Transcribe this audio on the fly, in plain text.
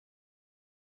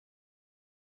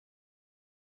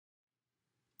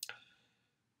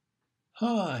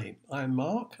Hi, I'm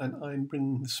Mark, and I'm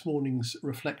bringing this morning's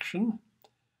reflection,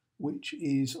 which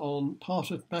is on part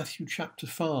of Matthew chapter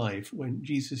 5, when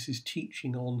Jesus is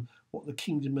teaching on what the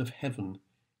kingdom of heaven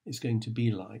is going to be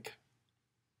like.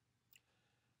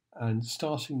 And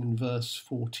starting in verse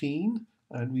 14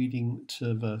 and reading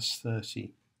to verse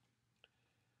 30.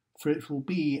 For it will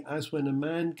be as when a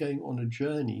man going on a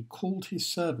journey called his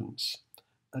servants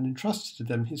and entrusted to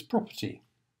them his property.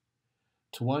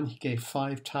 To one he gave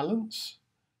 5 talents,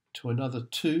 to another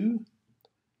 2,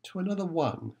 to another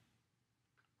 1,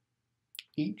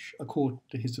 each according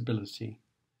to his ability.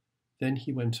 Then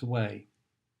he went away.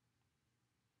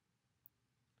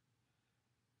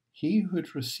 He who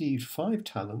had received 5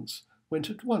 talents went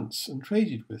at once and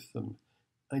traded with them,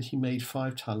 and he made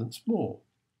 5 talents more.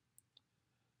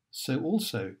 So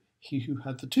also he who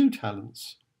had the 2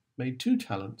 talents made 2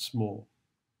 talents more.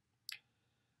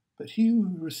 But he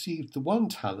who received the 1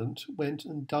 talent went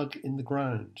and dug in the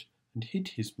ground and hid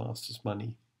his master's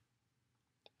money.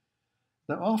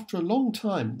 Now after a long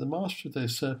time the master of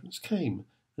those servants came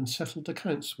and settled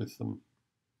accounts with them.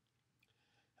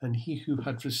 And he who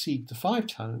had received the 5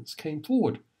 talents came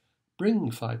forward,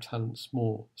 bringing 5 talents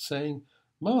more, saying,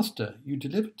 Master, you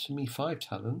delivered to me 5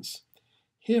 talents.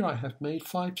 Here I have made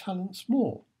 5 talents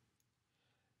more.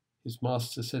 His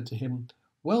master said to him,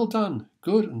 Well done,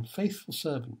 good and faithful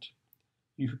servant.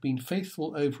 You have been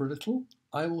faithful over a little,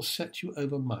 I will set you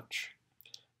over much.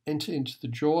 Enter into the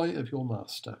joy of your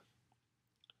master.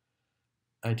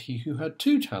 And he who had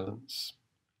 2 talents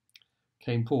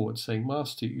came forward, saying,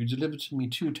 Master, you delivered to me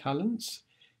 2 talents.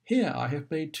 Here I have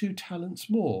made 2 talents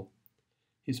more.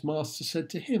 His master said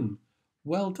to him,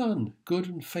 Well done, good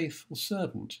and faithful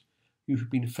servant. You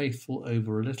have been faithful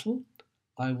over a little,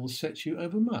 I will set you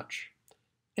over much.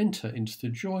 Enter into the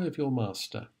joy of your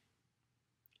master.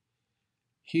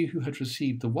 He who had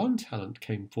received the 1 talent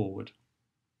came forward,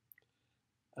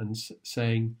 and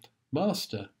saying,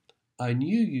 Master, I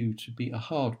knew you to be a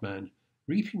hard man,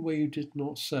 reaping where you did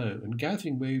not sow, and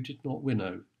gathering where you did not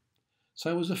winnow. So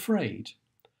I was afraid,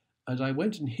 and I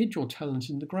went and hid your talent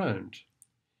in the ground.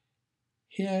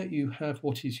 Here you have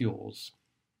what is yours.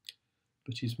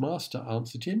 But his master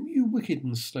answered him, You wicked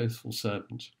and slothful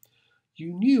servant,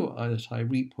 you knew that I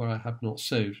reap where I have not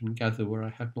sowed, and gather where I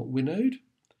have not winnowed.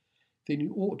 Then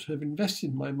you ought to have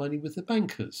invested my money with the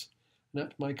bankers, and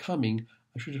at my coming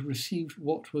I should have received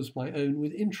what was my own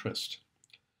with interest.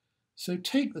 So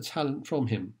take the talent from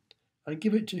him, and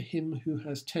give it to him who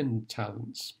has 10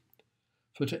 talents.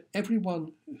 For to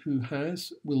everyone who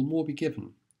has will more be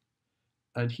given,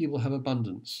 and he will have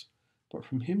abundance. But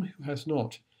from him who has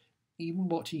not, even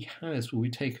what he has will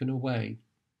be taken away.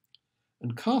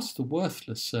 And cast the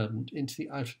worthless servant into the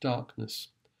outer darkness.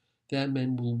 There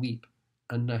men will weep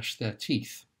and gnash their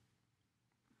teeth.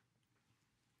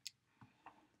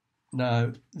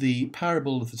 Now, the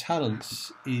parable of the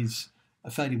talents is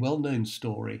a fairly well-known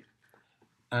story,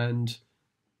 and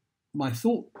my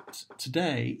thought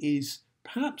today is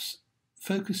perhaps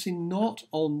focusing not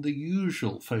on the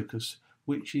usual focus,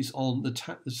 which is on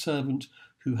the servant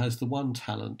who has the 1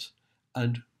 talent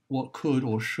and what could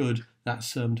or should that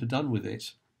servant have done with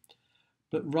it,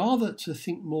 but rather to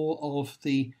think more of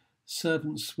the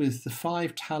servants with the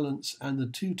 5 talents and the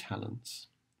 2 talents.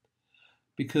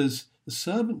 Because the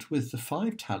servant with the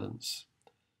 5 talents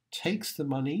takes the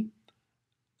money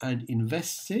and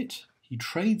invests it, he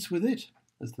trades with it,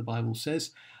 as the Bible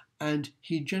says, and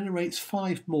he generates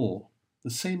 5 more, the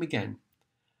same again,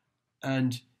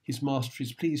 and his master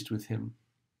is pleased with him.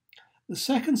 The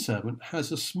second servant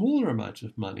has a smaller amount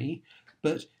of money,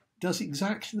 but does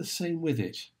exactly the same with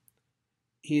it.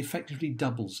 He effectively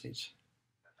doubles it.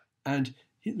 And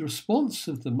the response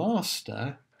of the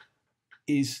master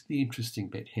is the interesting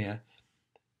bit here.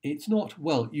 It's not,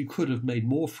 well, you could have made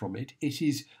more from it. It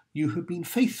is, you have been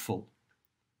faithful.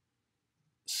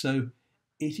 So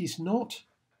it is not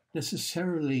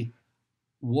necessarily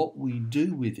what we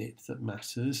do with it that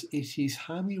matters. It is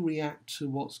how we react to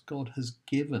what God has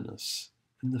given us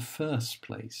in the first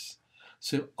place.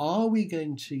 So are we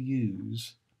going to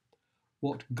use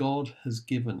what God has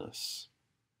given us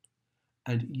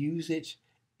and use it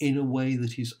in a way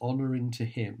that is honouring to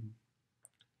him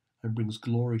and brings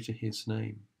glory to his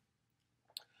name?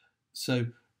 So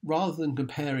rather than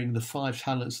comparing the 5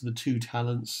 talents and the 2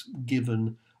 talents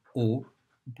given or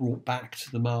brought back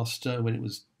to the master when it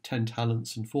was 10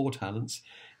 talents and 4 talents,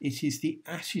 it is the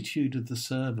attitude of the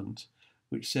servant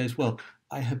which says, well,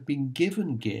 I have been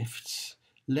given gifts,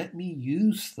 let me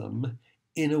use them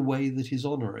in a way that is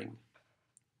honouring.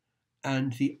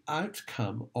 And the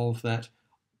outcome of that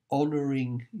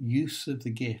honouring use of the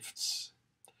gifts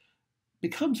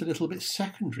becomes a little bit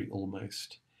secondary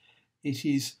almost. It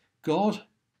is God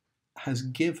has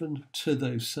given to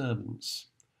those servants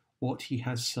what he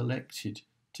has selected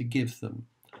to give them,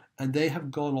 and they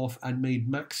have gone off and made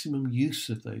maximum use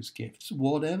of those gifts,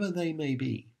 whatever they may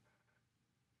be.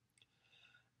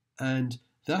 And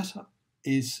that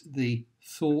is the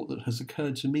thought that has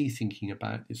occurred to me thinking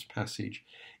about this passage.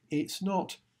 It's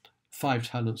not 5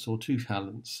 talents or 2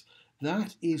 talents.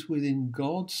 That is within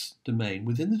God's domain,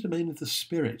 within the domain of the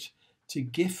Spirit, to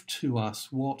gift to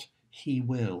us what he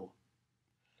will.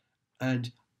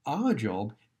 And our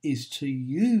job is to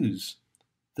use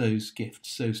those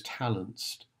gifts, those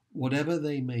talents, whatever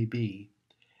they may be,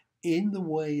 in the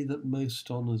way that most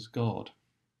honours God.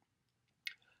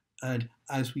 And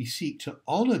as we seek to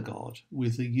honour God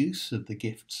with the use of the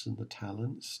gifts and the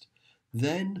talents,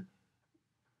 then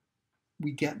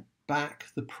we get back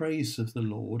the praise of the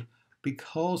Lord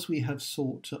because we have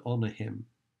sought to honour him.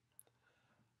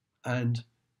 And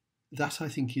that, I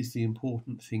think, is the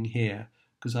important thing here,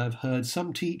 because I've heard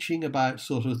some teaching about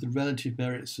sort of the relative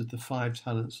merits of the 5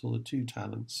 talents or the 2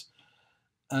 talents.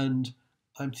 And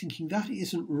I'm thinking that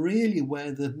isn't really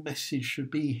where the message should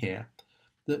be here,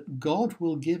 that God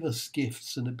will give us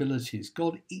gifts and abilities.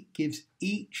 God gives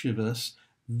each of us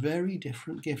very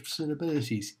different gifts and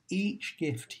abilities. Each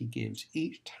gift he gives,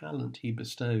 each talent he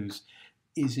bestows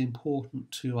is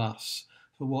important to us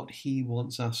for what he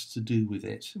wants us to do with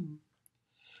it.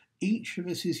 Each of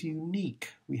us is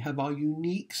unique. We have our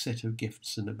unique set of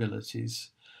gifts and abilities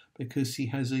because he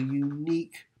has a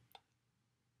unique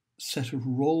set of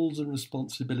roles and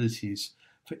responsibilities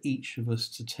for each of us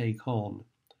to take on.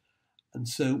 And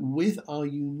so with our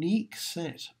unique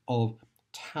set of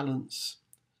talents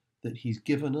that he's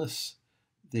given us,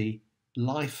 the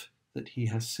life that he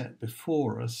has set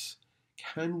before us,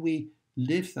 can we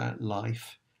live that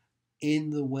life in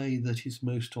the way that is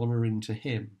most honouring to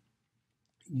him,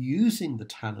 using the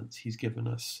talents he's given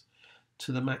us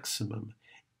to the maximum,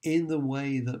 in the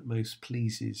way that most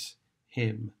pleases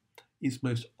him, is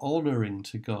most honouring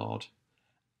to God,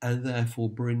 and therefore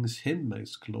brings him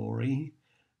most glory,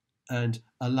 and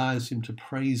allows him to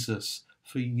praise us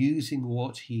for using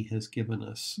what he has given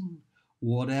us,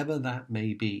 whatever that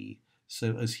may be.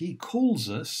 So as he calls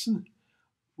us,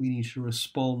 we need to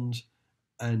respond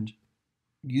and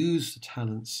use the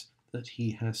talents that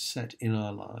he has set in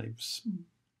our lives.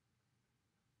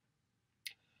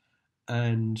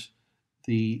 And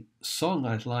the song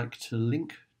I'd like to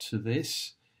link to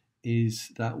this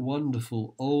is that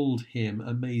wonderful old hymn,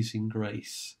 Amazing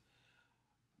Grace,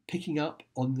 picking up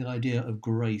on the idea of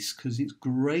grace, because it's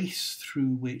grace through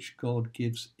which God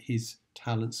gives his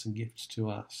talents and gifts to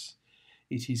us.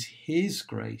 It is his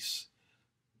grace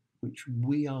which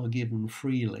we are given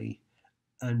freely,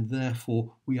 and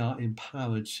therefore we are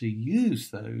empowered to use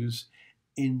those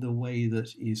in the way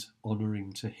that is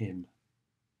honouring to him.